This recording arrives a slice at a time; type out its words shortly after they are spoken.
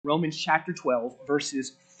Romans chapter 12,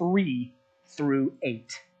 verses 3 through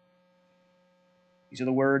 8. These are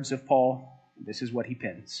the words of Paul. This is what he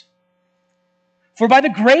pens. For by the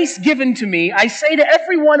grace given to me, I say to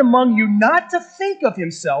everyone among you not to think of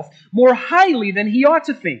himself more highly than he ought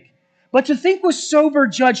to think, but to think with sober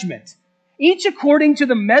judgment, each according to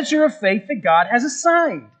the measure of faith that God has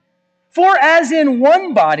assigned. For as in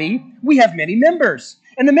one body we have many members,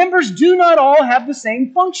 and the members do not all have the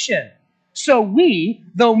same function. So we,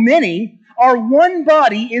 though many, are one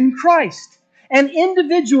body in Christ, and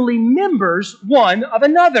individually members one of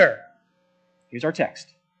another. Here's our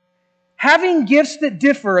text. Having gifts that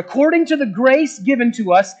differ according to the grace given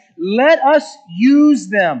to us, let us use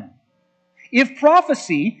them. If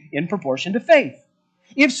prophecy, in proportion to faith.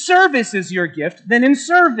 If service is your gift, then in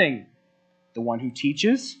serving. The one who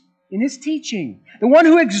teaches, in his teaching. The one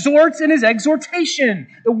who exhorts, in his exhortation.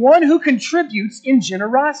 The one who contributes, in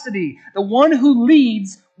generosity. The one who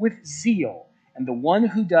leads, with zeal. And the one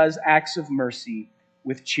who does acts of mercy,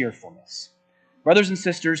 with cheerfulness. Brothers and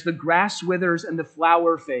sisters, the grass withers and the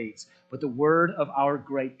flower fades, but the word of our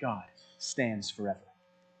great God stands forever.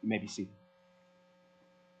 You may be seated.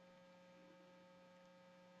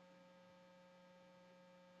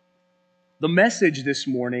 The message this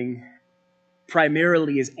morning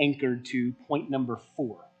primarily is anchored to point number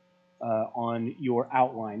 4 on your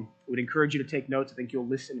outline. I would encourage you to take notes. I think you'll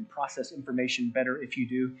listen and process information better if you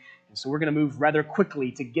do. And so we're going to move rather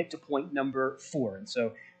quickly to get to point number 4. And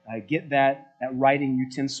so get that writing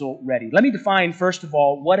utensil ready. Let me define, first of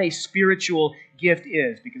all, what a spiritual gift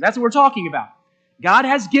is, because that's what we're talking about. God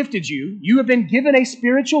has gifted you. You have been given a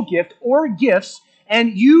spiritual gift or gifts,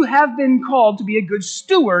 and you have been called to be a good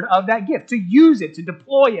steward of that gift, to use it, to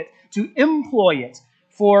deploy it, to employ it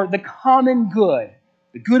for the common good,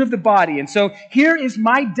 the good of the body. And so here is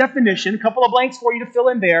my definition, a couple of blanks for you to fill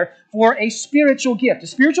in there, for a spiritual gift. A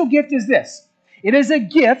spiritual gift is this. It is a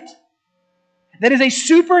gift that is a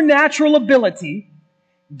supernatural ability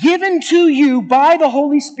given to you by the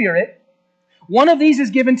Holy Spirit. One of these is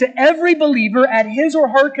given to every believer at his or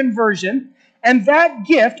her conversion, and that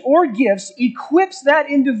gift or gifts equips that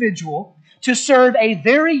individual to serve a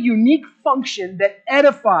very unique function that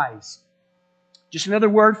edifies. Just another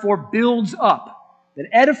word for builds up. That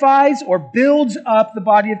edifies or builds up the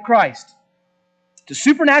body of Christ. It's a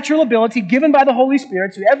supernatural ability given by the Holy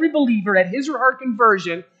Spirit to every believer at his or her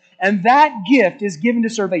conversion, and that gift is given to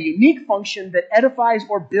serve a unique function that edifies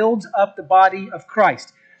or builds up the body of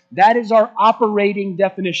Christ. That is our operating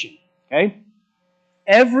definition. Okay?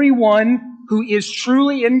 Everyone who is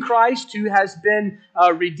truly in Christ, who has been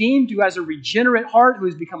redeemed, who has a regenerate heart, who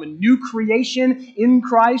has become a new creation in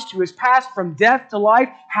Christ, who has passed from death to life,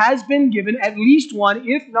 has been given at least one,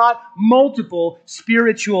 if not multiple,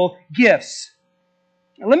 spiritual gifts.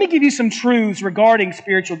 Now, let me give you some truths regarding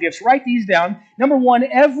spiritual gifts. Write these down. Number 1,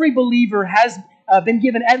 every believer has been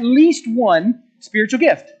given at least one spiritual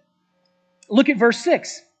gift. Look at verse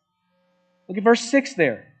 6. Look at verse 6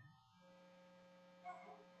 there.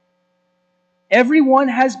 Everyone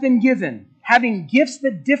has been given, having gifts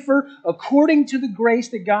that differ according to the grace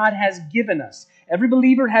that God has given us. Every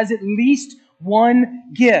believer has at least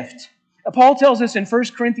one gift. Paul tells us in 1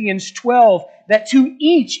 Corinthians 12 that to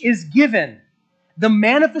each is given the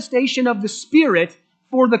manifestation of the Spirit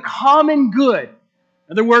for the common good.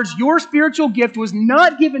 In other words, your spiritual gift was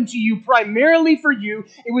not given to you primarily for you.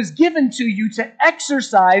 It was given to you to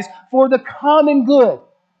exercise for the common good,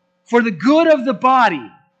 for the good of the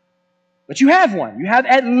body. But you have one. You have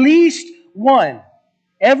at least one.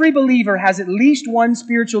 Every believer has at least one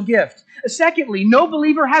spiritual gift. Secondly, no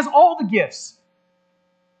believer has all the gifts.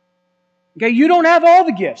 Okay, you don't have all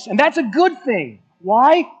the gifts, and that's a good thing.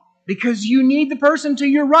 Why? Because you need the person to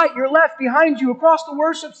your right, your left, behind you, across the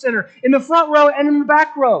worship center, in the front row and in the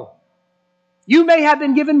back row. You may have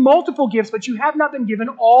been given multiple gifts, but you have not been given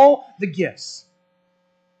all the gifts.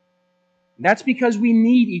 And that's because we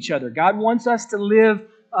need each other. God wants us to live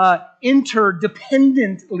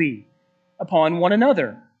interdependently upon one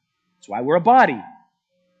another. That's why we're a body,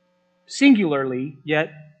 singularly,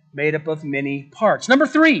 yet made up of many parts. Number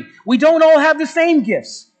 3, we don't all have the same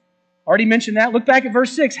gifts. Already mentioned that. Look back at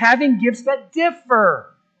verse 6. Having gifts that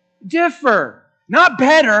differ. Differ. Not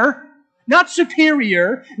better, not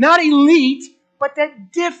superior, not elite, but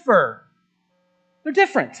that differ. They're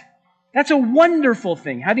different. That's a wonderful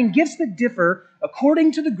thing. Having gifts that differ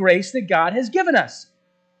according to the grace that God has given us.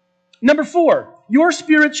 Number 4, your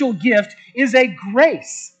spiritual gift is a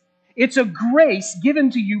grace. It's a grace given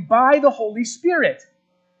to you by the Holy Spirit.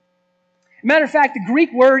 Matter of fact, the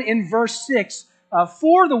Greek word in verse 6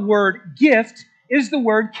 for the word gift is the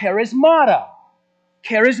word charismata.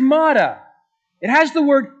 Charismata. It has the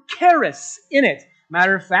word charis in it.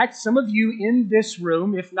 Matter of fact, some of you in this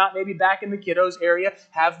room, if not maybe back in the kiddos area,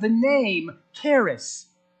 have the name charis.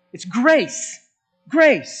 It's grace.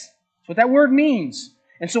 Grace. That's what that word means.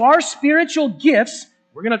 And so our spiritual gifts,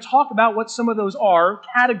 we're going to talk about what some of those are,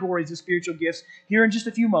 categories of spiritual gifts, here in just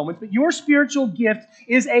a few moments. But your spiritual gift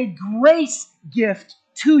is a grace gift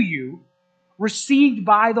to you, received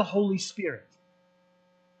by the Holy Spirit.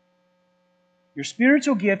 Your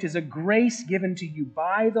spiritual gift is a grace given to you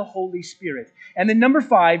by the Holy Spirit. And then number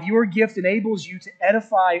 5, your gift enables you to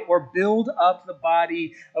edify or build up the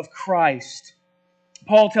body of Christ.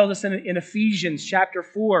 Paul tells us in Ephesians chapter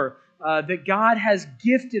 4 that God has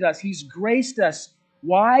gifted us. He's graced us.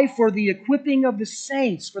 Why? For the equipping of the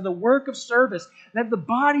saints, for the work of service, that the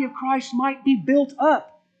body of Christ might be built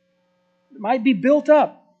up. It might be built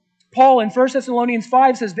up. Paul in 1 Thessalonians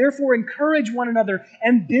 5 says, therefore encourage one another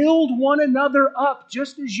and build one another up,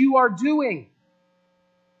 just as you are doing.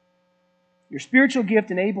 Your spiritual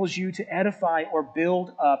gift enables you to edify or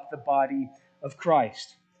build up the body of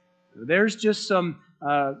Christ. There's just some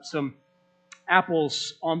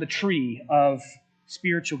apples on the tree of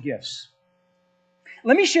spiritual gifts.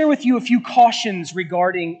 Let me share with you a few cautions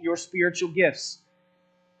regarding your spiritual gifts.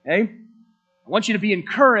 Okay? I want you to be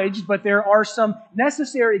encouraged, but there are some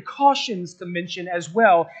necessary cautions to mention as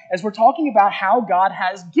well as we're talking about how God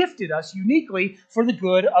has gifted us uniquely for the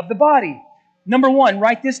good of the body. Number 1,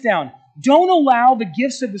 write this down. Don't allow the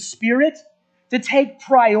gifts of the Spirit to take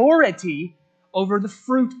priority over the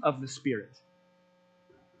fruit of the Spirit.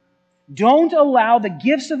 Don't allow the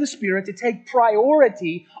gifts of the Spirit to take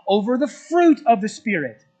priority over the fruit of the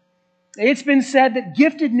Spirit. It's been said that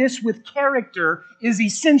giftedness with character is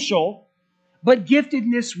essential, but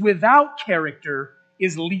giftedness without character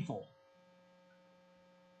is lethal.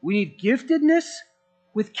 We need giftedness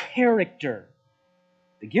with character.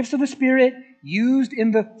 The gifts of the Spirit used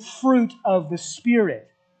in the fruit of the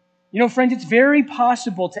Spirit. You know, friends, it's very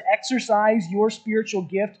possible to exercise your spiritual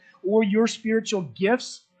gift or your spiritual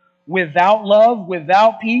gifts without love,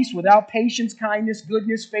 without peace, without patience, kindness,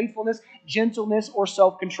 goodness, faithfulness, gentleness, or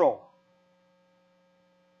self-control.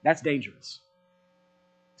 That's dangerous.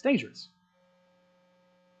 It's dangerous.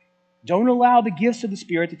 Don't allow the gifts of the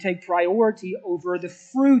Spirit to take priority over the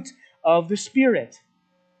fruit of the Spirit.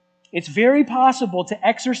 It's very possible to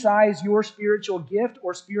exercise your spiritual gift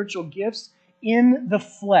or spiritual gifts in the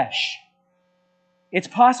flesh. It's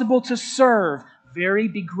possible to serve very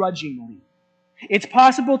begrudgingly. It's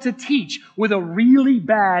possible to teach with a really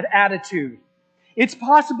bad attitude. It's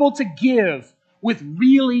possible to give with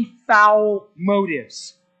really foul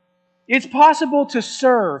motives. It's possible to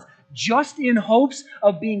serve just in hopes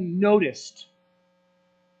of being noticed.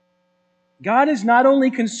 God is not only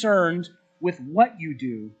concerned with what you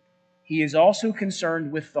do, He is also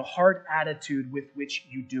concerned with the heart attitude with which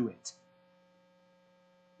you do it.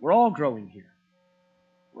 We're all growing here.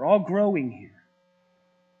 We're all growing here.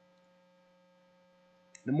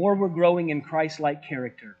 The more we're growing in Christ-like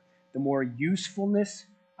character, the more usefulness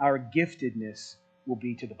our giftedness will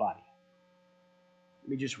be to the body. Let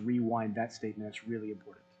me just rewind that statement. That's really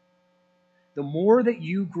important. The more that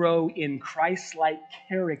you grow in Christ-like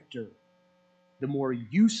character, the more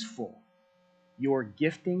useful your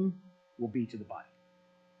gifting will be to the body.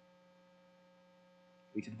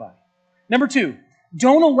 Be to the body. Number 2,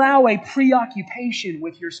 don't allow a preoccupation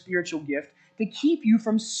with your spiritual gift to keep you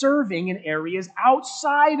from serving in areas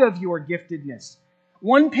outside of your giftedness.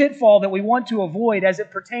 One pitfall that we want to avoid as it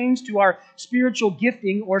pertains to our spiritual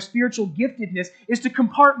gifting or spiritual giftedness is to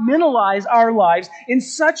compartmentalize our lives in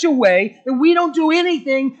such a way that we don't do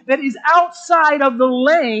anything that is outside of the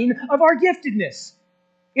lane of our giftedness.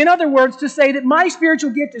 In other words, to say that my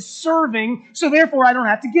spiritual gift is serving, so therefore I don't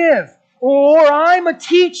have to give. Or I'm a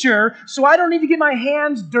teacher, so I don't need to get my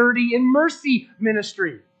hands dirty in mercy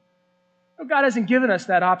ministry. No, God hasn't given us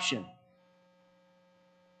that option.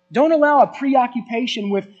 Don't allow a preoccupation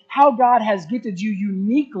with how God has gifted you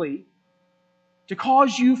uniquely to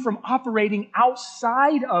cause you from operating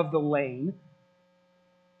outside of the lane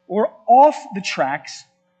or off the tracks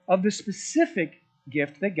of the specific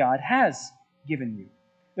gift that God has given you.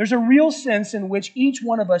 There's a real sense in which each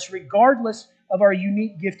one of us, regardless of our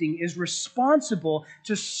unique gifting, is responsible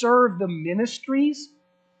to serve the ministries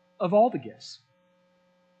of all the gifts.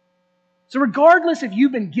 So regardless if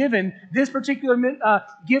you've been given this particular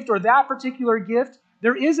gift or that particular gift,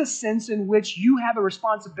 there is a sense in which you have a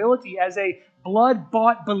responsibility as a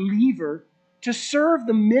blood-bought believer to serve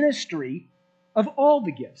the ministry of all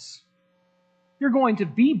the gifts. You're going to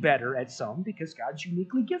be better at some because God's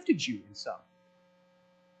uniquely gifted you in some.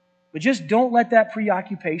 But just don't let that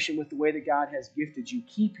preoccupation with the way that God has gifted you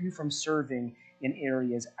keep you from serving in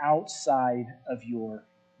areas outside of your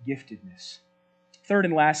giftedness. Third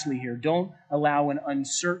and lastly here, don't allow an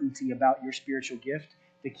uncertainty about your spiritual gift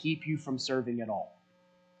to keep you from serving at all.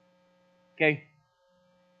 Okay?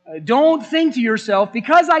 Don't think to yourself,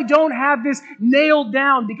 because I don't have this nailed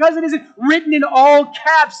down, because it isn't written in all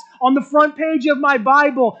caps on the front page of my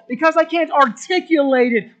Bible, because I can't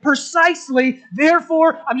articulate it precisely,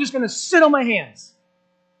 therefore I'm just going to sit on my hands.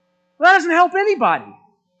 Well, that doesn't help anybody.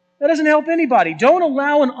 That doesn't help anybody. Don't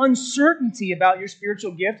allow an uncertainty about your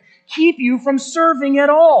spiritual gift keep you from serving at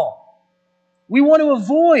all. We want to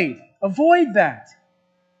avoid that.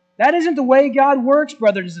 That isn't the way God works,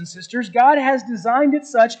 brothers and sisters. God has designed it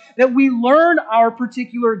such that we learn our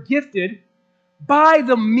particular gifted by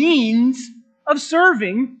the means of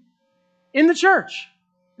serving in the church.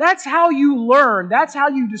 That's how you learn. That's how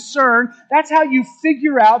you discern. That's how you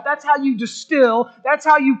figure out. That's how you distill. That's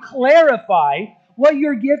how you clarify what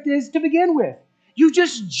your gift is to begin with. You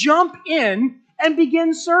just jump in and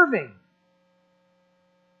begin serving.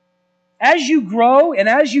 As you grow and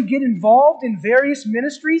as you get involved in various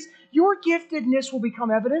ministries, your giftedness will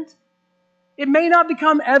become evident. It may not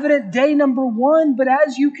become evident day number one, but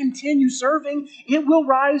as you continue serving, it will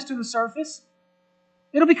rise to the surface.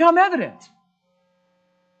 It'll become evident.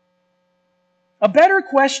 A better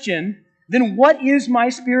question than what is my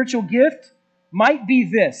spiritual gift might be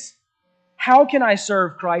this: how can I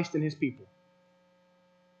serve Christ and His people?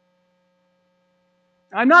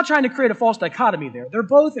 I'm not trying to create a false dichotomy there. They're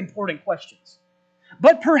both important questions.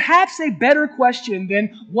 But perhaps a better question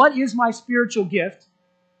than what is my spiritual gift,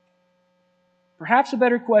 perhaps a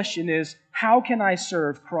better question is, how can I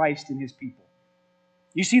serve Christ and His people?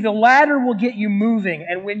 You see, the latter will get you moving,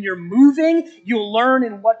 and when you're moving, you'll learn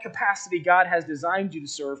in what capacity God has designed you to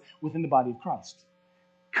serve within the body of Christ.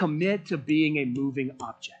 Commit to being a moving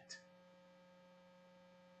object.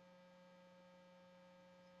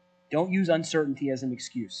 Don't use uncertainty as an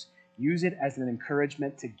excuse. Use it as an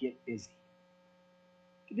encouragement to get busy.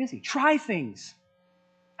 Get busy. Try things.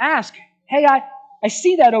 Ask, hey, I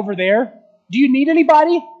see that over there. Do you need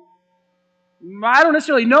anybody? I don't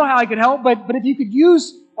necessarily know how I could help, but if you could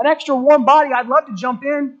use an extra warm body, I'd love to jump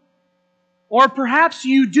in. Or perhaps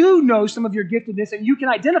you do know some of your giftedness and you can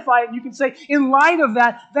identify it and you can say, in light of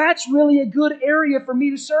that, that's really a good area for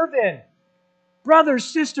me to serve in. Brothers,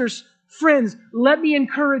 sisters, friends, let me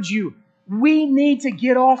encourage you. We need to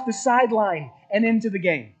get off the sideline and into the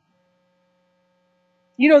game.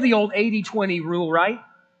 You know the old 80-20 rule, right?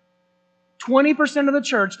 20% of the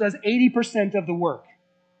church does 80% of the work.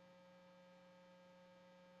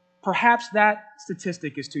 Perhaps that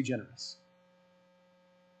statistic is too generous.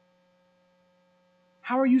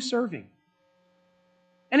 How are you serving?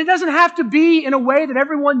 And it doesn't have to be in a way that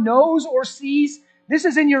everyone knows or sees. This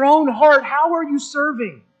is in your own heart. How are you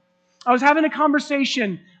serving? I was having a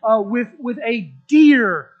conversation with a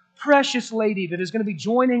dear, precious lady that is going to be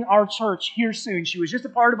joining our church here soon. She was just a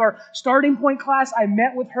part of our starting point class. I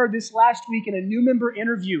met with her this last week in a new member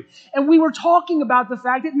interview. And we were talking about the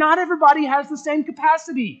fact that not everybody has the same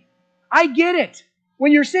capacity. I get it.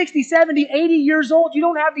 When you're 60, 70, 80 years old, you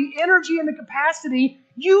don't have the energy and the capacity,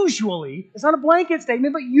 usually, it's not a blanket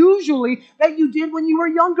statement, but usually, that you did when you were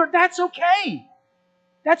younger. That's okay.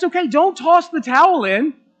 That's okay. Don't toss the towel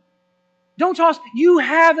in. You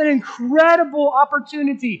have an incredible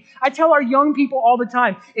opportunity. I tell our young people all the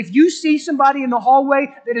time, if you see somebody in the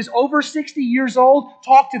hallway that is over 60 years old,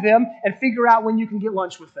 talk to them and figure out when you can get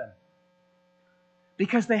lunch with them.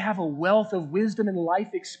 Because they have a wealth of wisdom and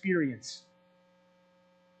life experience.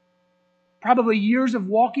 Probably years of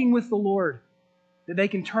walking with the Lord that they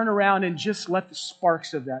can turn around and just let the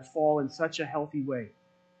sparks of that fall in such a healthy way.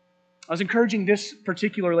 I was encouraging this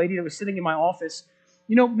particular lady that was sitting in my office.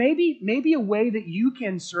 You know, maybe a way that you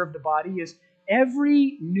can serve the body is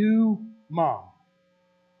every new mom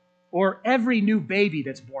or every new baby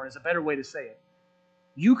that's born is a better way to say it.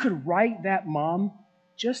 You could write that mom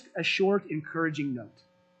just a short, encouraging note.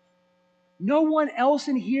 No one else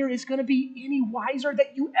in here is going to be any wiser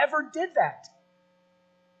that you ever did that.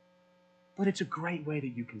 But it's a great way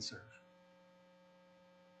that you can serve.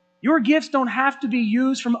 Your gifts don't have to be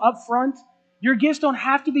used from up front. Your gifts don't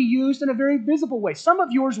have to be used in a very visible way. Some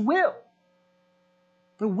of yours will.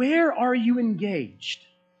 But where are you engaged?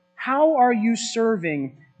 How are you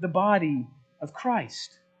serving the body of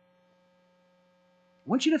Christ? I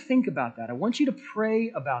want you to think about that. I want you to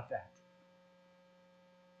pray about that.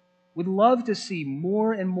 Would love to see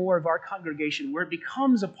more and more of our congregation where it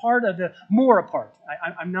becomes a part of the, more a part.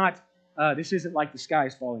 I'm not, this isn't like the sky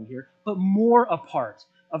is falling here, but more a part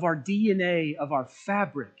of our DNA, of our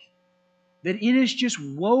fabric, that it is just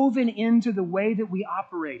woven into the way that we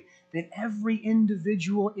operate, that every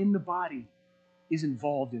individual in the body is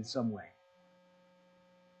involved in some way.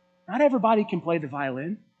 Not everybody can play the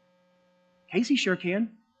violin. Casey sure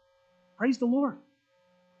can. Praise the Lord.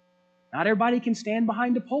 Not everybody can stand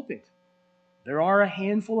behind a pulpit. There are a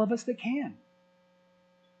handful of us that can.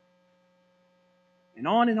 And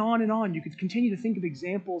on and on and on. You could continue to think of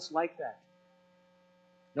examples like that.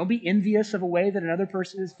 Don't be envious of a way that another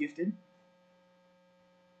person is gifted.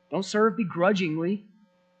 Don't serve begrudgingly.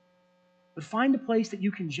 But find a place that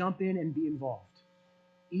you can jump in and be involved,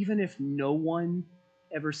 even if no one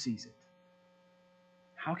ever sees it.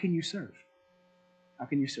 How can you serve? How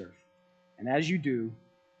can you serve? And as you do,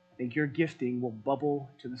 I think your gifting will bubble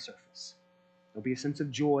to the surface. There'll be a sense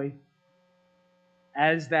of joy.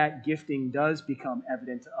 As that gifting does become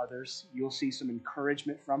evident to others, you'll see some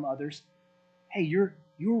encouragement from others. Hey, you're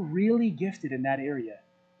really gifted in that area.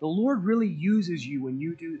 The Lord really uses you when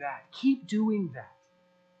you do that. Keep doing that.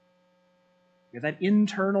 You have that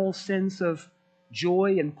internal sense of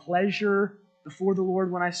joy and pleasure before the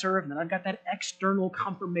Lord when I serve, and then I've got that external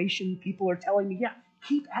confirmation. People are telling me, yeah,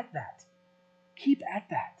 keep at that. Keep at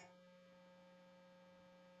that.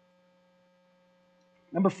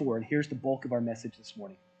 Number 4, and here's the bulk of our message this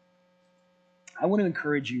morning. I want to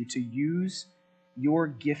encourage you to use your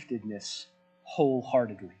giftedness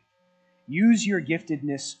wholeheartedly. Use your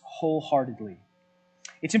giftedness wholeheartedly.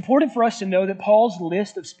 It's important for us to know that Paul's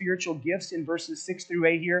list of spiritual gifts in verses 6 through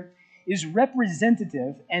 8 here is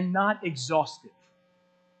representative and not exhaustive.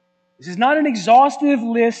 This is not an exhaustive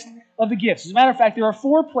list of the gifts. As a matter of fact, there are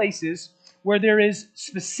 4 places where there is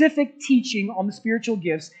specific teaching on the spiritual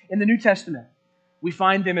gifts in the New Testament. We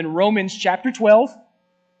find them in Romans chapter 12,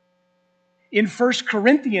 in 1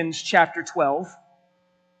 Corinthians chapter 12,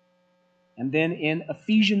 and then in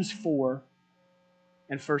Ephesians 4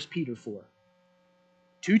 and 1 Peter 4.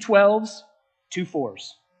 2 12s, 2 4s.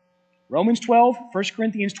 Romans 12, 1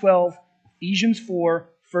 Corinthians 12, Ephesians 4,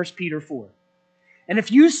 1 Peter 4. And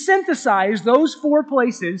if you synthesize those 4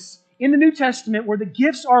 places in the New Testament where the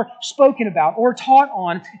gifts are spoken about or taught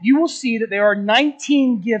on, you will see that there are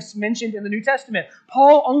 19 gifts mentioned in the New Testament.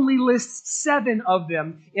 Paul only lists 7 of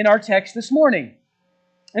them in our text this morning.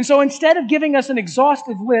 And so instead of giving us an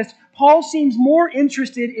exhaustive list, Paul seems more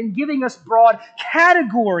interested in giving us broad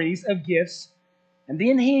categories of gifts, and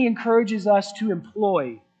then he encourages us to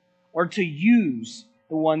employ or to use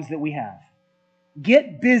the ones that we have.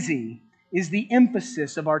 Get busy is the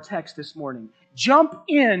emphasis of our text this morning. Jump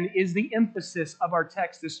in is the emphasis of our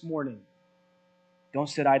text this morning. Don't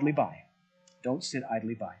sit idly by. Don't sit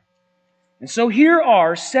idly by. And so here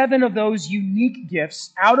are 7 of those unique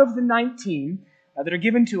gifts out of the 19 that are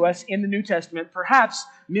given to us in the New Testament. Perhaps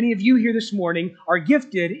many of you here this morning are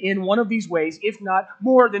gifted in one of these ways, if not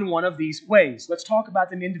more than one of these ways. Let's talk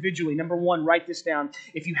about them individually. Number 1, write this down.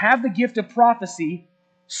 If you have the gift of prophecy,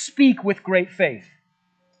 speak with great faith.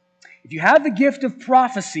 If you have the gift of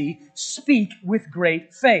prophecy, speak with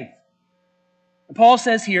great faith. And Paul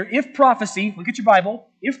says here, if prophecy, look at your Bible,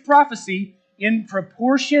 if prophecy in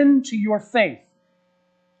proportion to your faith.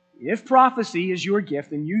 If prophecy is your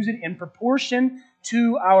gift, then use it in proportion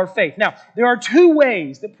to our faith. Now, there are 2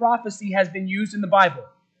 ways that prophecy has been used in the Bible.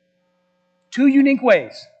 2 unique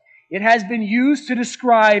ways. It has been used to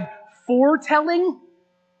describe foretelling,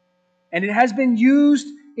 and it has been used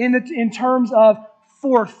in terms of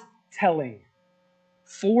forthtelling.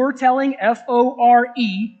 Foretelling,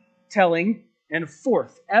 F-O-R-E, telling, and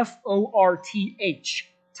forth, F-O-R-T-H,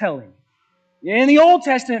 telling. In the Old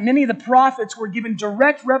Testament, many of the prophets were given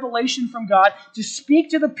direct revelation from God to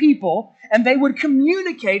speak to the people, and they would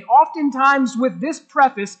communicate oftentimes with this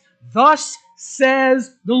preface, "Thus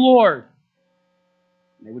says the Lord."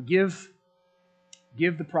 And they would give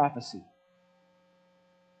the prophecy.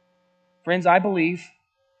 Friends, I believe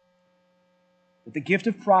that the gift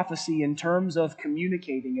of prophecy in terms of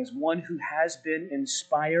communicating as one who has been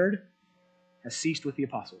inspired has ceased with the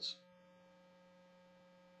apostles.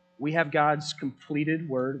 We have God's completed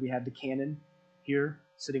word. We have the canon here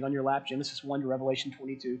sitting on your lap, Genesis 1 to Revelation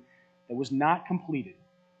 22, that was not completed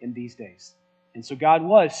in these days. And so God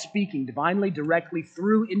was speaking divinely, directly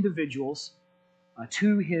through individuals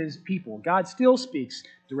to His people. God still speaks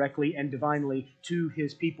directly and divinely to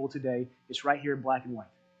His people today. It's right here in black and white.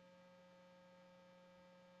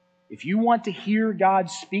 If you want to hear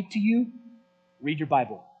God speak to you, read your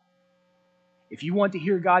Bible. If you want to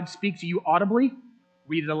hear God speak to you audibly,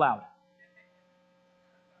 read it aloud.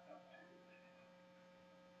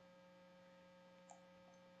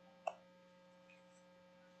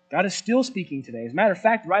 God is still speaking today. As a matter of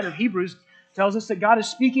fact, the writer of Hebrews tells us that God is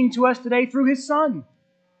speaking to us today through His Son.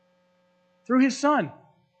 through His Son.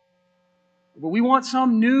 But we want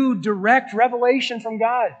some new direct revelation from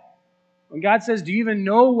God. When God says, do you even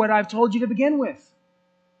know what I've told you to begin with?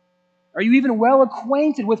 Are you even well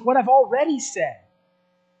acquainted with what I've already said?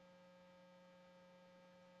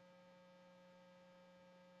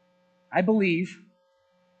 I believe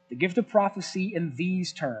the gift of prophecy in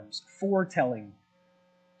these terms, foretelling,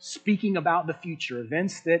 speaking about the future,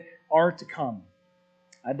 events that are to come.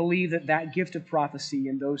 I believe that that gift of prophecy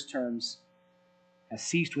in those terms has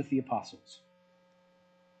ceased with the apostles.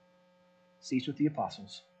 Ceased with the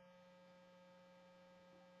apostles.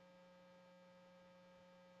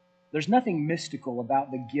 There's nothing mystical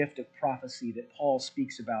about the gift of prophecy that Paul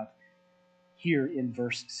speaks about here in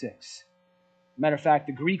verse 6. Matter of fact,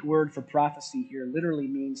 the Greek word for prophecy here literally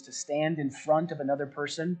means to stand in front of another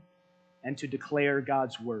person and to declare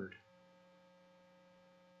God's word.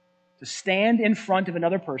 To stand in front of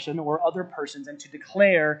another person or other persons and to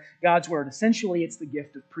declare God's word. Essentially, it's the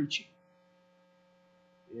gift of preaching.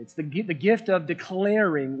 It's the gift of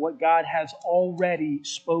declaring what God has already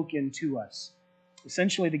spoken to us.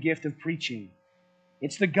 Essentially, the gift of preaching.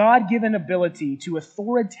 It's the God-given ability to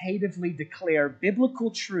authoritatively declare biblical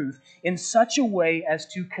truth in such a way as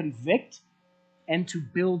to convict and to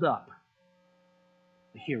build up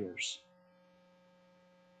the hearers.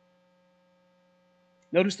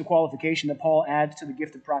 Notice the qualification that Paul adds to the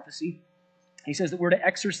gift of prophecy. He says that we're to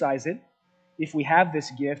exercise it, if we have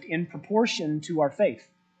this gift, in proportion to our faith.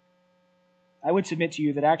 I would submit to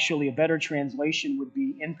you that actually a better translation would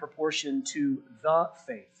be in proportion to the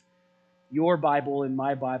faith. Your Bible and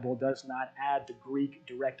my Bible does not add the Greek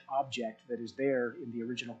direct object that is there in the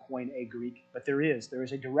original Koine Greek, but there is. There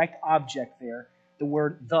is a direct object there, the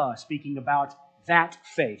word the, speaking about that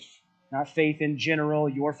faith. Not faith in general,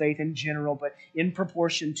 your faith in general, but in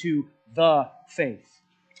proportion to the faith.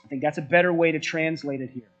 I think that's a better way to translate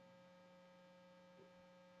it here.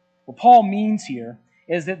 What Paul means here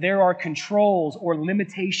is that there are controls or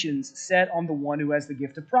limitations set on the one who has the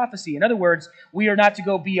gift of prophecy. In other words, we are not to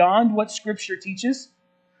go beyond what Scripture teaches.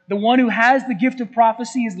 The one who has the gift of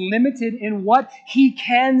prophecy is limited in what he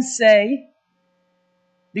can say,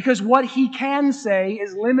 because what he can say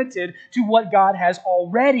is limited to what God has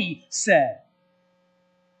already said.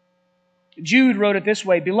 Jude wrote it this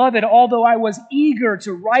way, "Beloved, although I was eager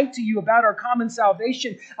to write to you about our common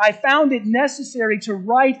salvation, I found it necessary to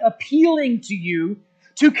write appealing to you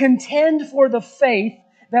to contend for the faith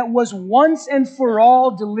that was once and for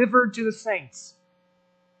all delivered to the saints."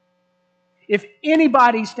 If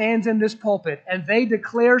anybody stands in this pulpit and they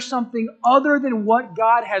declare something other than what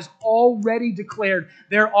God has already declared,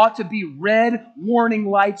 there ought to be red warning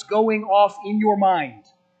lights going off in your mind.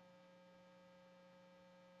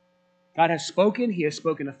 God has spoken. He has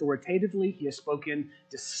spoken authoritatively. He has spoken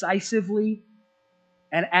decisively.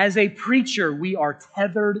 And as a preacher, we are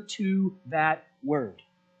tethered to that word.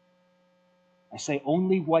 I say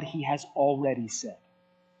only what He has already said.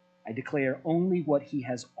 I declare only what He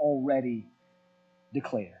has already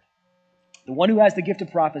declared. The one who has the gift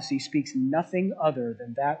of prophecy speaks nothing other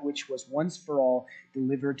than that which was once for all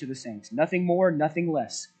delivered to the saints. Nothing more, nothing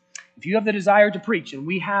less. If you have the desire to preach, and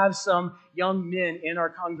we have some young men in our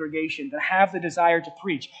congregation that have the desire to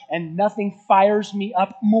preach, and nothing fires me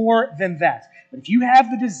up more than that. But if you have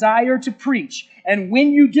the desire to preach, and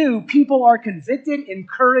when you do, people are convicted,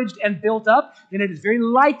 encouraged, and built up, then it is very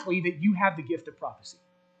likely that you have the gift of prophecy.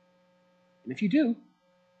 And if you do,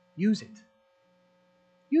 use it.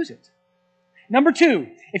 Use it. Number 2,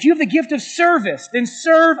 if you have the gift of service, then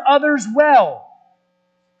serve others well.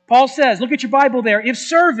 Paul says, look at your Bible there, if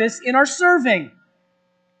service in our serving.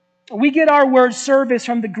 We get our word service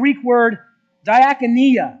from the Greek word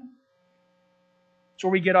diakonia. That's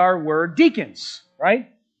where we get our word deacons, right?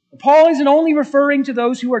 Paul isn't only referring to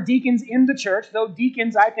those who are deacons in the church, though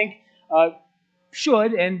deacons, I think,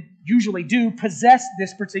 should and usually do possess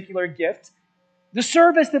this particular gift. The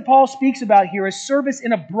service that Paul speaks about here is service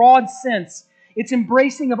in a broad sense. It's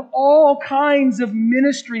embracing of all kinds of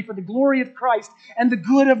ministry for the glory of Christ and the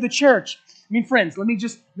good of the church. I mean, friends, let me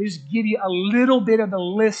just give you a little bit of the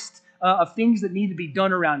list of things that need to be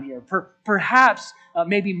done around here. Perhaps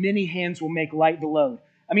maybe many hands will make light the load.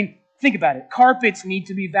 I mean, think about it. Carpets need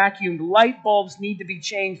to be vacuumed. Light bulbs need to be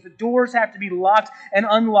changed. The doors have to be locked and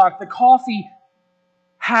unlocked. The coffee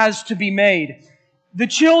has to be made. The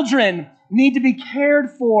children need to be cared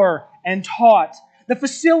for and taught. The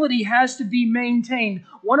facility has to be maintained.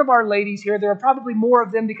 One of our ladies here, there are probably more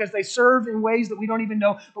of them because they serve in ways that we don't even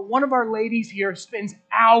know, but one of our ladies here spends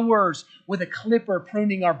hours with a clipper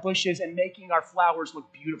pruning our bushes and making our flowers look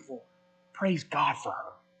beautiful. Praise God for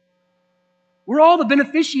her. We're all the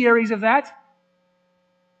beneficiaries of that.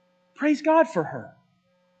 Praise God for her.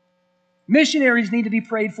 Missionaries need to be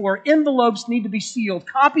prayed for. Envelopes need to be sealed.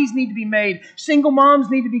 Copies need to be made. Single moms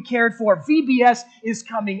need to be cared for. VBS is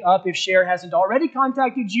coming up. If Cher hasn't already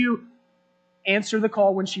contacted you, answer the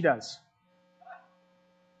call when she does.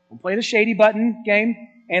 Don't play the shady button game.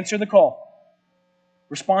 Answer the call.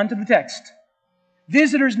 Respond to the text.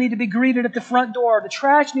 Visitors need to be greeted at the front door. The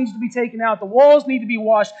trash needs to be taken out. The walls need to be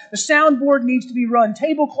washed. The soundboard needs to be run.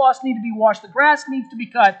 Tablecloths need to be washed. The grass needs to be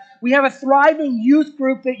cut. We have a thriving youth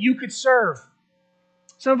group that you could serve.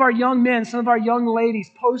 Some of our young men, some of our young ladies,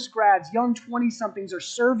 post-grads, young 20-somethings are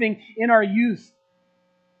serving in our youth.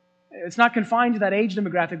 It's not confined to that age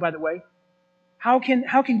demographic, by the way. How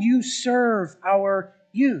can you serve our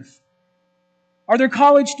youth? Are there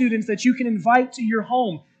college students that you can invite to your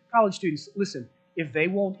home? College students, listen. If they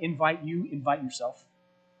won't invite you, invite yourself.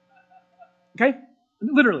 Okay?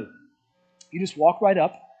 Literally. You just walk right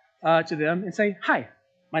up to them and say, "Hi,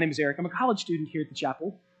 my name is Eric. I'm a college student here at the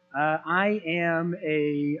chapel. I'm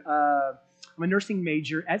a nursing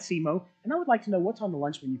major at SEMO, and I would like to know what's on the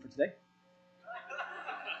lunch menu for today."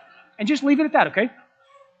 And just leave it at that, okay?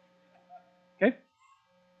 Okay?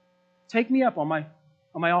 Take me up on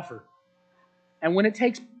my offer. And when it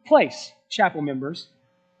takes place, chapel members,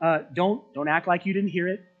 don't act like you didn't hear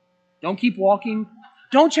it. Don't keep walking.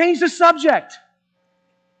 Don't change the subject.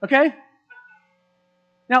 Okay?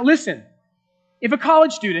 Now listen, if a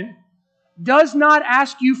college student does not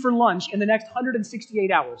ask you for lunch in the next 168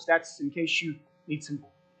 hours, that's in case you need some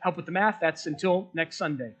help with the math, that's until next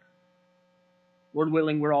Sunday. Lord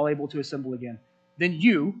willing, we're all able to assemble again. Then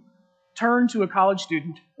you turn to a college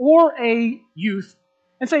student or a youth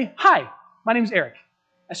and say, "Hi, my name is Eric.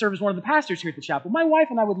 I serve as one of the pastors here at the chapel. My wife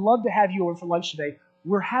and I would love to have you over for lunch today.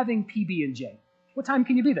 We're having PB&J. What time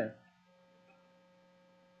can you be there?"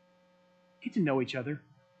 Get to know each other.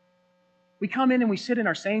 We come in and we sit in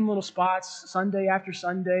our same little spots Sunday after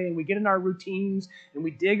Sunday, and we get in our routines, and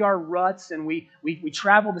we dig our ruts, and we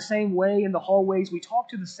travel the same way in the hallways. We talk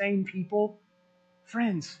to the same people.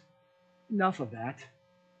 Friends, enough of that.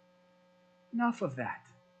 Enough of that.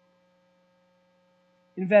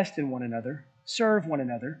 Invest in one another. Serve one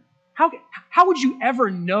another. How would you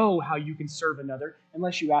ever know how you can serve another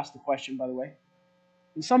unless you ask the question, by the way?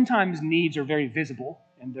 And sometimes needs are very visible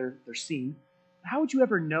and they're seen. How would you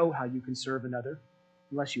ever know how you can serve another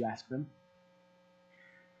unless you ask them?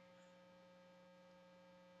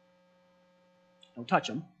 Don't touch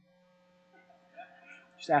them.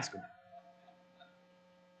 Just ask them.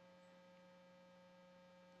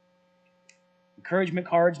 Encouragement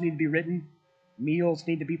cards need to be written. Meals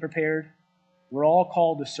need to be prepared. We're all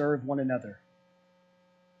called to serve one another.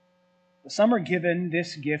 But some are given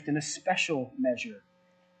this gift in a special measure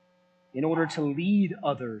in order to lead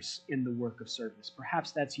others in the work of service.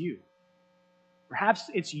 Perhaps that's you. Perhaps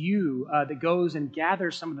it's you that goes and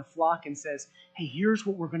gathers some of the flock and says, "Hey, here's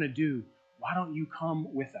what we're going to do. Why don't you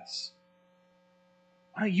come with us?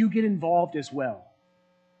 Why don't you get involved as well?"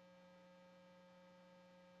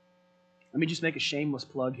 Let me just make a shameless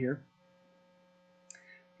plug here.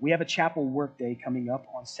 We have a chapel work day coming up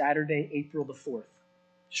on Saturday, April the 4th.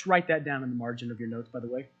 Just write that down in the margin of your notes, by the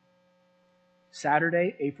way.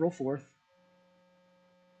 Saturday, April 4th,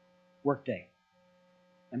 work day.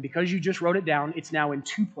 And because you just wrote it down, it's now in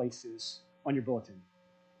 2 places on your bulletin.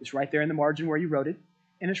 It's right there in the margin where you wrote it,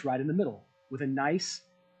 and it's right in the middle with a nice,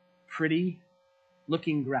 pretty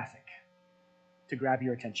looking graphic to grab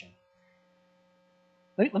your attention.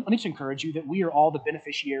 Let me just encourage you that we are all the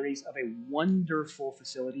beneficiaries of a wonderful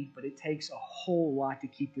facility, but it takes a whole lot to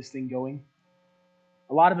keep this thing going.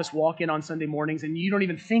 A lot of us walk in on Sunday mornings and you don't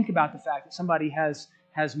even think about the fact that somebody has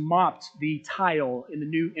mopped the tile in the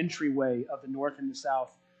new entryway of the north and the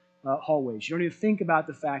south hallways. You don't even think about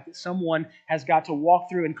the fact that someone has got to walk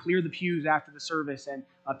through and clear the pews after the service and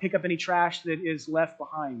pick up any trash that is left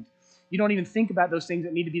behind. You don't even think about those things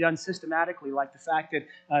that need to be done systematically, like the fact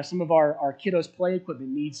that some of our kiddos' play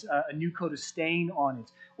equipment needs a new coat of stain on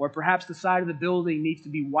it, or perhaps the side of the building needs to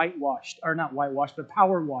be whitewashed, or not whitewashed, but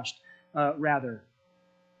power washed, rather.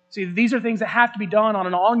 See, these are things that have to be done on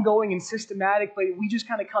an ongoing and systematic, but we just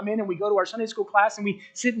kind of come in and we go to our Sunday school class and we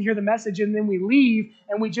sit and hear the message and then we leave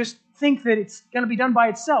and we just think that it's going to be done by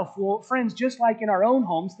itself. Well, friends, just like in our own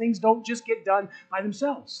homes, things don't just get done by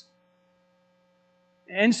themselves.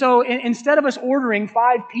 And so instead of us ordering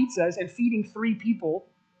 5 pizzas and feeding 3 people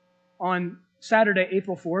on Saturday,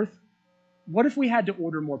 April 4th, what if we had to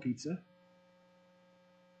order more pizza?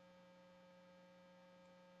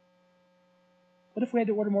 What if we had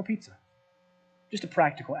to order more pizza? Just a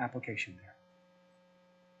practical application there.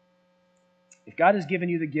 If God has given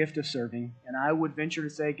you the gift of serving, and I would venture to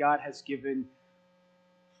say God has given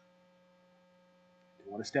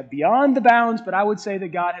I want to step beyond the bounds, but I would say that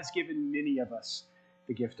God has given many of us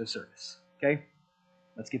the gift of service. Okay?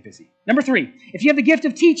 Let's get busy. Number 3, if you have the gift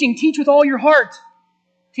of teaching, teach with all your heart.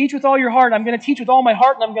 Teach with all your heart. I'm going to teach with all my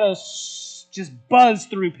heart, and I'm going to just buzz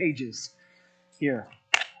through pages here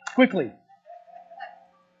quickly.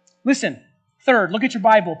 Listen, third, look at your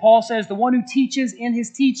Bible. Paul says, the one who teaches in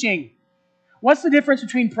his teaching. What's the difference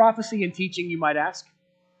between prophecy and teaching, you might ask?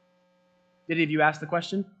 Did any of you ask the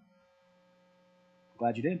question?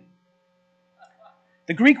 Glad you did.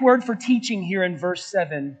 The Greek word for teaching here in verse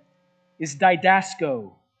 7 is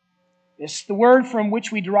didasko. It's the word from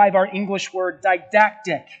which we derive our English word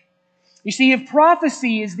didactic. You see, if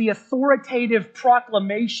prophecy is the authoritative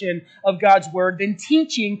proclamation of God's word, then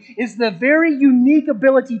teaching is the very unique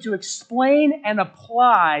ability to explain and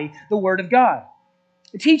apply the word of God.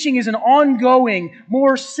 The teaching is an ongoing,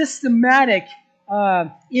 more systematic,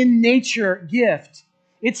 in nature gift.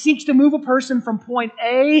 It seeks to move a person from point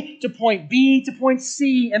A to point B to point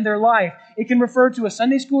C in their life. It can refer to a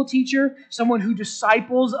Sunday school teacher, someone who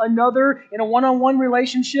disciples another in a one-on-one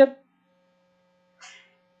relationship.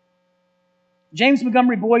 James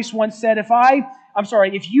Montgomery Boyce once said,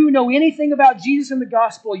 if you know anything about Jesus and the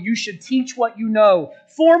gospel, you should teach what you know.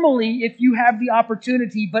 Formally, if you have the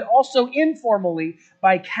opportunity, but also informally,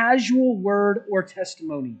 by casual word or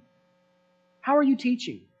testimony. How are you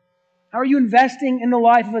teaching? How are you investing in the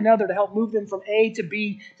life of another to help move them from A to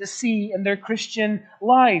B to C in their Christian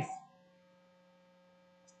life?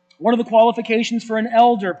 One of the qualifications for an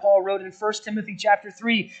elder, Paul wrote in 1 Timothy chapter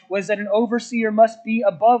 3, was that an overseer must be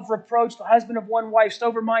above reproach, the husband of one wife,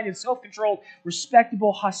 sober-minded, self-controlled,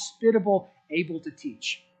 respectable, hospitable, able to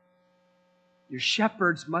teach. Your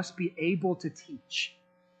shepherds must be able to teach,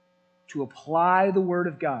 to apply the Word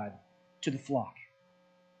of God to the flock.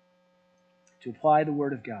 To apply the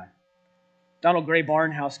Word of God. Donald Gray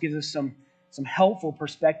Barnhouse gives us some helpful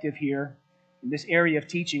perspective here in this area of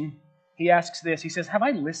teaching. He asks this. He says, have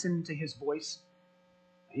I listened to His voice?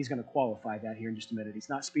 He's going to qualify that here in just a minute. He's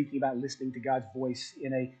not speaking about listening to God's voice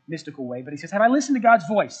in a mystical way, but he says, have I listened to God's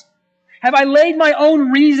voice? Have I laid my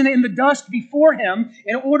own reason in the dust before Him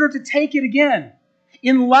in order to take it again,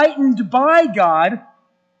 enlightened by God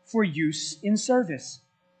for use in service?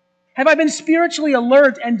 Have I been spiritually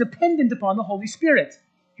alert and dependent upon the Holy Spirit?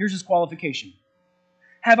 Here's his qualification.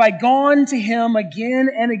 Have I gone to Him again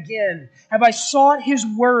and again? Have I sought His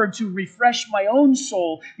word to refresh my own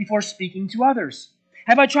soul before speaking to others?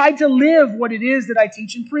 Have I tried to live what it is that I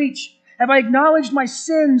teach and preach? Have I acknowledged my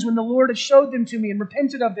sins when the Lord has showed them to me and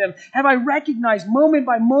repented of them? Have I recognized moment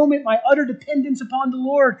by moment my utter dependence upon the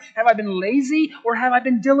Lord? Have I been lazy or have I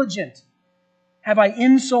been diligent? Have I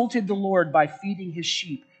insulted the Lord by feeding His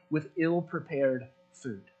sheep with ill-prepared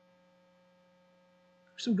food?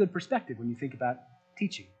 Some good perspective when you think about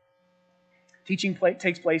teaching. Teaching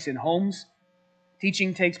takes place in homes.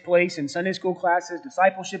 Teaching takes place in Sunday school classes,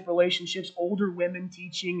 discipleship relationships, older women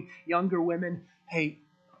teaching younger women. Hey,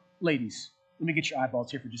 ladies, let me get your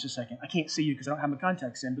eyeballs here for just a second. I can't see you because I don't have my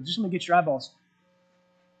contacts in, but just let me get your eyeballs.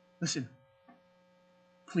 Listen,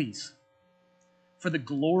 please, for the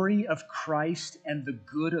glory of Christ and the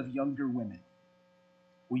good of younger women,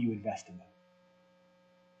 will you invest in them?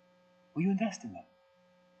 Will you invest in them?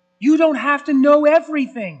 You don't have to know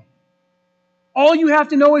everything. All you have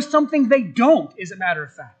to know is something they don't, as a matter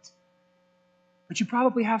of fact. But you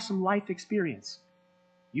probably have some life experience.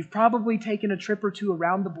 You've probably taken a trip or two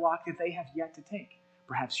around the block that they have yet to take.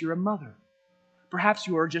 Perhaps you're a mother. Perhaps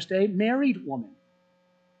you're just a married woman.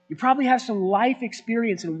 You probably have some life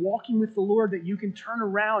experience in walking with the Lord that you can turn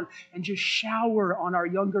around and just shower on our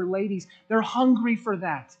younger ladies. They're hungry for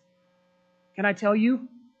that. Can I tell you?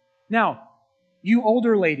 Now, you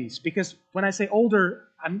older ladies, because when I say older,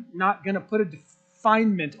 I'm not going to put a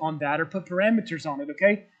definement on that or put parameters on it,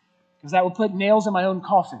 okay? Because that will put nails in my own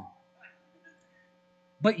coffin.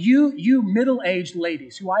 But you middle-aged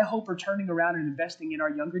ladies who I hope are turning around and investing in our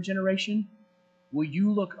younger generation, will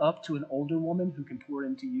you look up to an older woman who can pour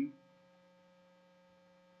into you?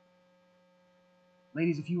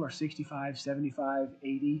 Ladies, if you are 65, 75,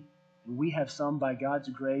 80, and we have some by God's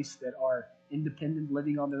grace that are independent,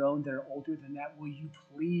 living on their own, that are older than that, will you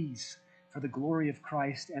please, for the glory of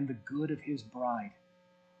Christ and the good of His bride,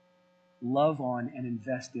 love on and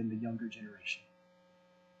invest in the younger generation?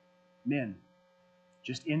 Men,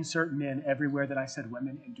 just insert men everywhere that I said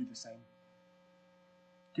women and do the same.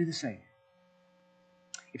 Do the same.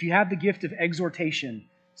 If you have the gift of exhortation,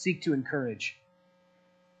 seek to encourage.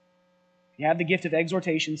 If you have the gift of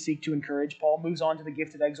exhortation, seek to encourage. Paul moves on to the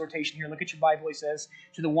gift of exhortation here. Look at your Bible. He says,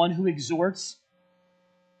 to the one who exhorts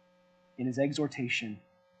in his exhortation.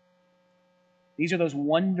 These are those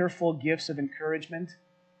wonderful gifts of encouragement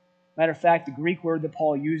Matter of fact, the Greek word that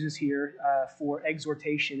Paul uses here for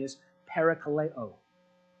exhortation is parakaleo.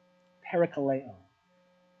 Parakaleo.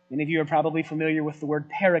 Many of you are probably familiar with the word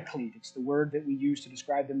paraclete. It's the word that we use to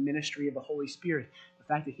describe the ministry of the Holy Spirit. The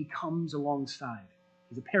fact that he comes alongside.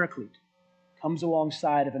 He's a paraclete. Comes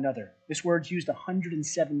alongside of another. This word's used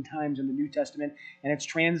 107 times in the New Testament, and it's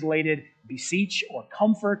translated beseech or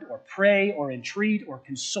comfort or pray or entreat or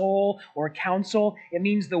console or counsel. It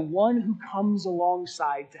means the one who comes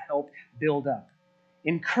alongside to help build up.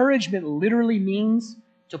 Encouragement literally means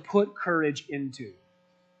to put courage into.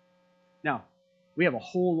 Now, we have a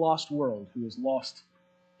whole lost world who has lost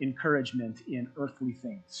encouragement in earthly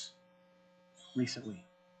things recently.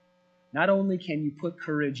 Not only can you put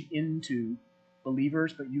courage into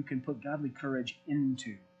believers, but you can put godly courage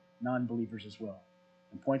into non-believers as well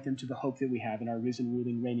and point them to the hope that we have in our risen,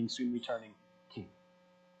 ruling, reigning, soon returning King.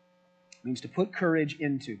 It means to put courage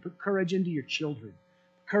into. Put courage into your children.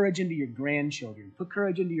 Put courage into your grandchildren. Put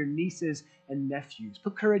courage into your nieces and nephews.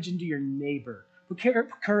 Put courage into your neighbor. Put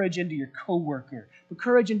courage into your coworker. Put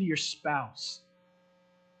courage into your spouse.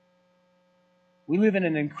 We live in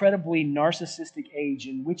an incredibly narcissistic age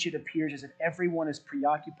in which it appears as if everyone is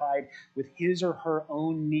preoccupied with his or her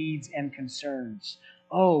own needs and concerns.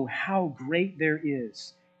 Oh, how great there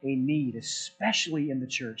is a need, especially in the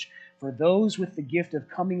church, for those with the gift of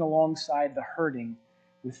coming alongside the hurting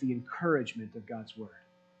with the encouragement of God's Word.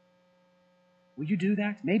 Will you do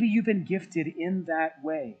that? Maybe you've been gifted in that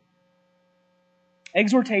way.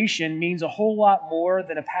 Exhortation means a whole lot more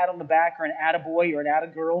than a pat on the back or an attaboy or an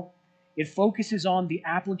attagirl. It focuses on the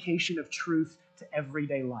application of truth to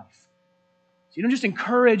everyday life. So you don't just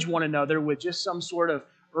encourage one another with just some sort of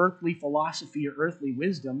earthly philosophy or earthly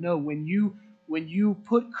wisdom. No, when you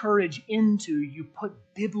put courage into, you put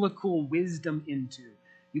biblical wisdom into.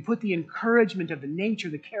 You put the encouragement of the nature,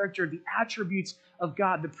 the character, the attributes of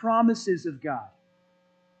God, the promises of God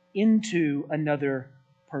into another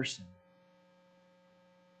person.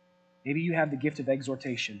 Maybe you have the gift of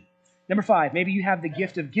exhortation. Number 5, maybe you have the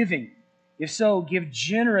gift of giving. If so, give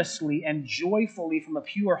generously and joyfully from a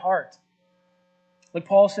pure heart. Like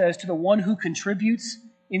Paul says, to the one who contributes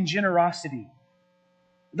in generosity.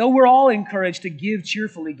 Though we're all encouraged to give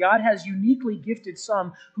cheerfully, God has uniquely gifted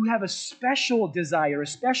some who have a special desire, a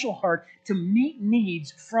special heart to meet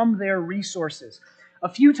needs from their resources. A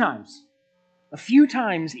few times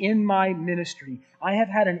in my ministry, I have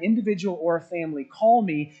had an individual or a family call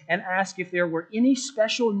me and ask if there were any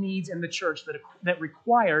special needs in the church that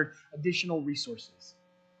required additional resources.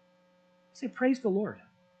 I say, praise the Lord.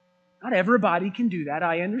 Not everybody can do that,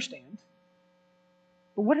 I understand.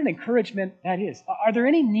 But what an encouragement that is. Are there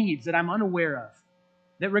any needs that I'm unaware of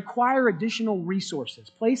that require additional resources,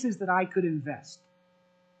 places that I could invest?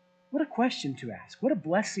 What a question to ask. What a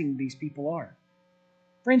blessing these people are.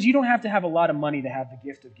 Friends, you don't have to have a lot of money to have the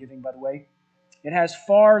gift of giving, by the way. It has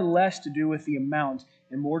far less to do with the amount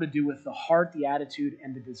and more to do with the heart, the attitude,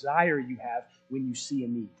 and the desire you have when you see a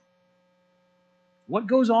need. What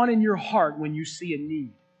goes on in your heart when you see a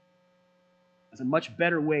need is a much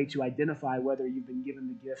better way to identify whether you've been given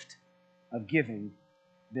the gift of giving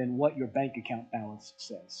than what your bank account balance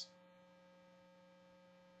says.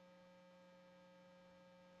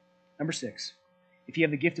 Number 6. If you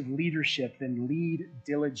have the gift of leadership, then lead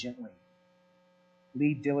diligently.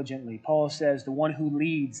 Lead diligently. Paul says, the one who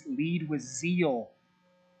leads, lead with zeal.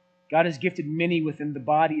 God has gifted many within the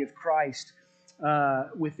body of Christ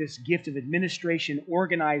with this gift of administration,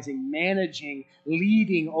 organizing, managing,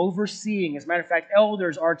 leading, overseeing. As a matter of fact,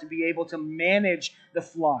 elders are to be able to manage the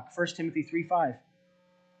flock. 1 Timothy 3:5.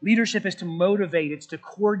 Leadership is to motivate, it's to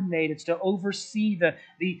coordinate, it's to oversee the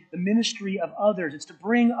ministry of others, it's to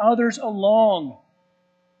bring others along.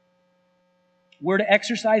 We're to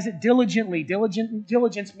exercise it diligently.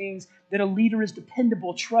 Diligence means that a leader is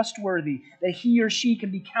dependable, trustworthy, that he or she can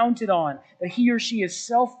be counted on, that he or she is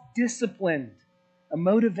self-disciplined, a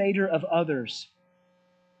motivator of others.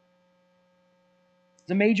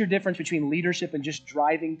 There's a major difference between leadership and just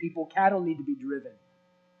driving people. Cattle need to be driven.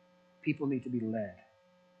 People need to be led.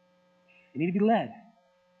 They need to be led.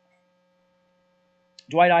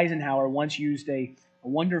 Dwight Eisenhower once used a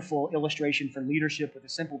wonderful illustration for leadership with a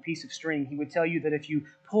simple piece of string. He would tell you that if you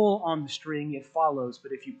pull on the string, it follows,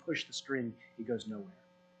 but if you push the string, it goes nowhere.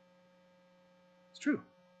 It's true.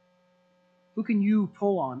 Who can you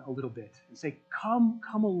pull on a little bit and say, come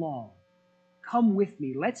along, come with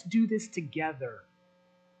me, let's do this together?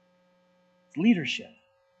 It's leadership.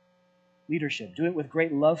 Leadership. Do it with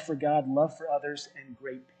great love for God, love for others, and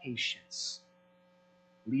great patience.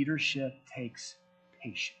 Leadership takes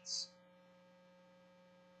patience.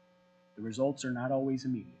 The results are not always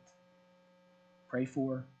immediate. Pray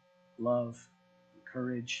for, love,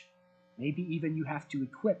 encourage. Maybe even you have to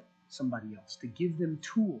equip somebody else, to give them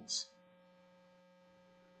tools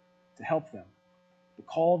to help them, to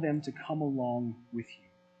call them to come along with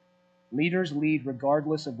you. Leaders lead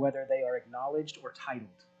regardless of whether they are acknowledged or titled.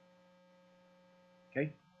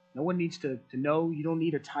 Okay? No one needs to know. You don't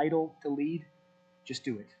need a title to lead. Just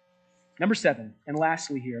do it. Number 7, and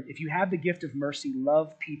lastly here, if you have the gift of mercy,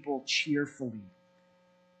 love people cheerfully.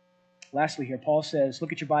 Lastly here, Paul says,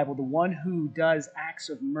 look at your Bible, the one who does acts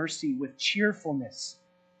of mercy with cheerfulness.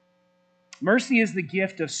 Mercy is the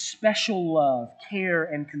gift of special love, care,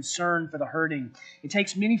 and concern for the hurting. It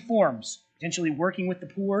takes many forms, potentially working with the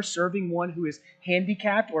poor, serving one who is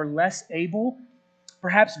handicapped or less able,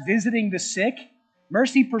 perhaps visiting the sick.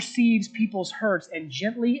 Mercy perceives people's hurts and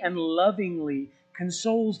gently and lovingly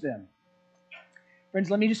consoles them. Friends,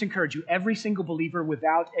 let me just encourage you. Every single believer,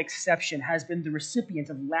 without exception, has been the recipient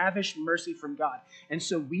of lavish mercy from God. And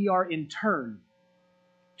so we are in turn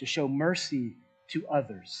to show mercy to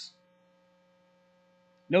others.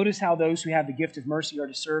 Notice how those who have the gift of mercy are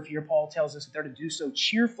to serve here. Paul tells us that they're to do so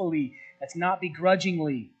cheerfully. That's not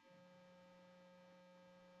begrudgingly.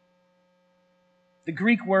 The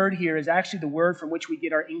Greek word here is actually the word from which we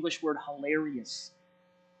get our English word hilarious.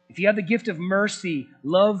 If you have the gift of mercy,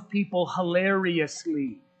 love people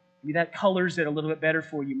hilariously. Maybe that colors it a little bit better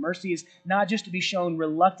for you. Mercy is not just to be shown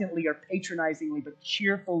reluctantly or patronizingly, but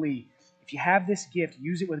cheerfully. If you have this gift,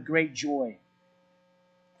 use it with great joy.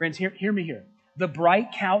 Friends, hear me here. The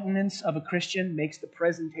bright countenance of a Christian makes the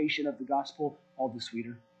presentation of the gospel all the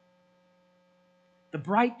sweeter. The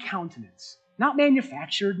bright countenance, not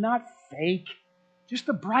manufactured, not fake, just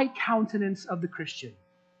the bright countenance of the Christian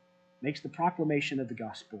makes the proclamation of the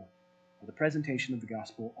gospel, or the presentation of the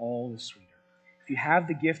gospel, all the sweeter. If you have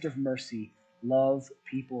the gift of mercy, love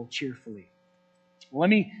people cheerfully. Well, let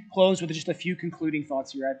me close with just a few concluding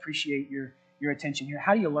thoughts here. I appreciate your attention here.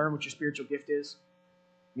 How do you learn what your spiritual gift is?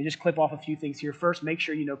 Let me just clip off a few things here. First, make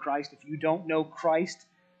sure you know Christ. If you don't know Christ,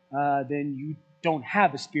 then you don't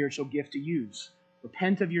have a spiritual gift to use.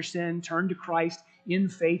 Repent of your sin, turn to Christ in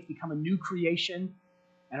faith, become a new creation.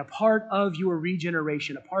 And a part of your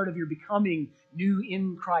regeneration, a part of your becoming new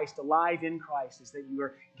in Christ, alive in Christ, is that you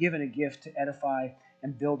are given a gift to edify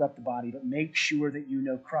and build up the body. But make sure that you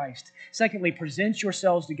know Christ. Secondly, present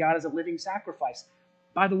yourselves to God as a living sacrifice.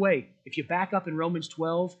 By the way, if you back up in Romans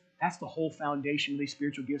 12, that's the whole foundation of these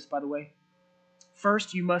spiritual gifts, by the way.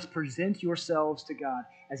 First, you must present yourselves to God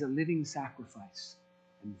as a living sacrifice.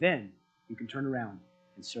 And then you can turn around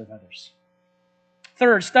and serve others.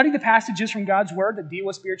 Third, study the passages from God's Word that deal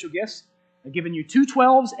with spiritual gifts. I've given you 2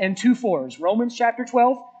 12s and 2 4s. Romans chapter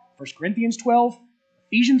 12, 1 Corinthians 12,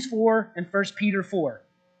 Ephesians 4, and 1 Peter 4.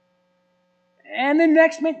 And then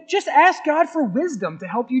next, just ask God for wisdom to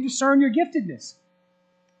help you discern your giftedness.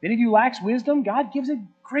 If any of you lacks wisdom, God gives it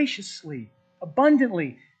graciously,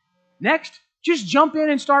 abundantly. Next, just jump in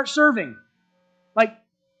and start serving.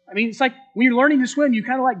 It's like when you're learning to swim, you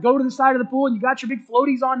kind of go to the side of the pool and you got your big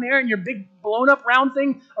floaties on there and your big blown up round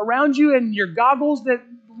thing around you and your goggles that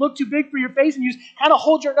look too big for your face and you just kind of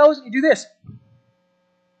hold your nose and you do this.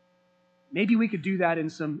 Maybe we could do that in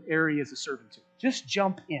some areas of servitude. Just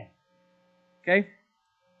jump in. Okay?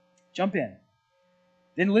 Jump in.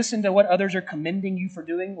 Then listen to what others are commending you for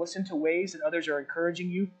doing. Listen to ways that others are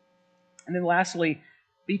encouraging you. And then lastly,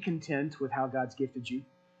 be content with how God's gifted you.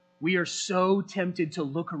 We are so tempted to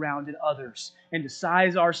look around at others and to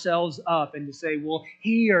size ourselves up and to say, well,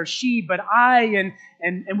 he or she, but I,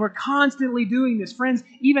 and we're constantly doing this. Friends,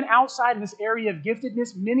 even outside of this area of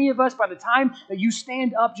giftedness, many of us, by the time that you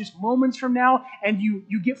stand up just moments from now and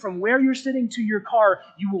you get from where you're sitting to your car,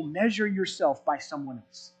 you will measure yourself by someone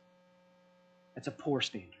else. That's a poor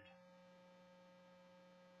standard.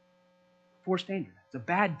 Poor standard. It's a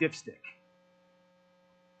bad dipstick.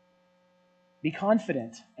 Be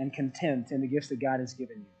confident and content in the gifts that God has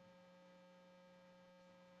given you.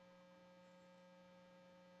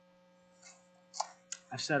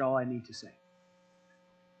 I've said all I need to say.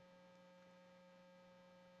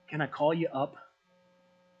 Can I call you up?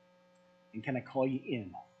 And can I call you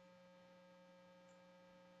in?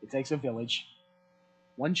 It takes a village,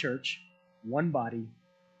 one church, one body,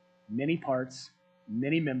 many parts,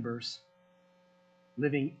 many members,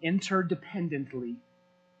 living interdependently,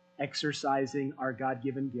 exercising our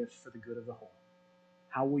God-given gift for the good of the whole.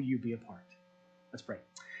 How will you be a part? Let's pray.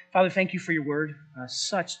 Father, thank you for your word.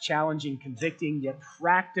 Such challenging, convicting, yet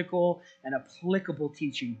practical and applicable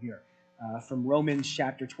teaching here from Romans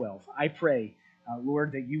chapter 12. I pray,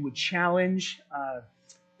 Lord, that you would challenge,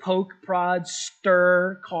 poke, prod,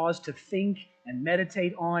 stir, cause to think and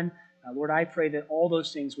meditate on Lord, I pray that all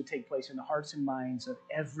those things would take place in the hearts and minds of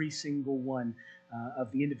every single one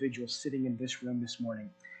of the individuals sitting in this room this morning,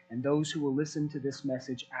 and those who will listen to this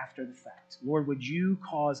message after the fact. Lord, would you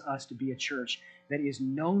cause us to be a church that is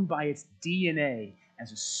known by its DNA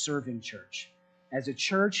as a serving church, as a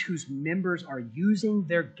church whose members are using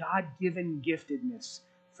their God-given giftedness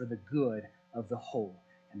for the good of the whole,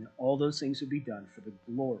 and that all those things would be done for the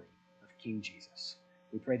glory of King Jesus.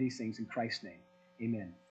 We pray these things in Christ's name. Amen.